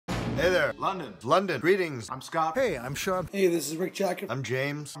Hey there. London. London. Greetings. I'm Scott. Hey, I'm Sean. Hey, this is Rick Jacket I'm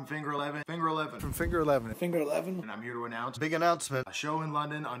James. I'm Finger 11. Finger 11. From Finger 11. Finger 11. And I'm here to announce Big announcement. a show in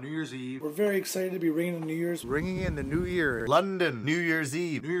London on New Year's Eve. We're very excited to be ringing in New Year's. Ringing in the new year. London. New Year's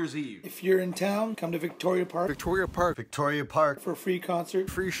Eve. New Year's Eve. If you're in town, come to Victoria Park Victoria Park. Victoria Park. for a free concert.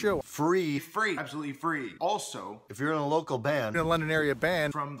 Free show. Free. Free. Absolutely free. Also, If you're in a local band, In a London area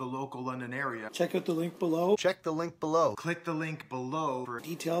band. from the local London area, Check out the link below. check the link below. click the link below for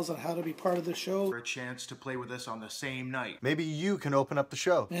Details on how to be part of the show. a chance to play with us on the same night. Maybe you can open up the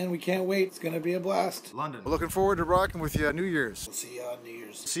show. And we can't wait. It's going to be a blast. London. We're looking forward to rocking with you New Year's. We'll see you on New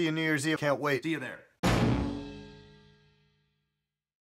Year's. See you New Year's Eve. Can't wait. See you there.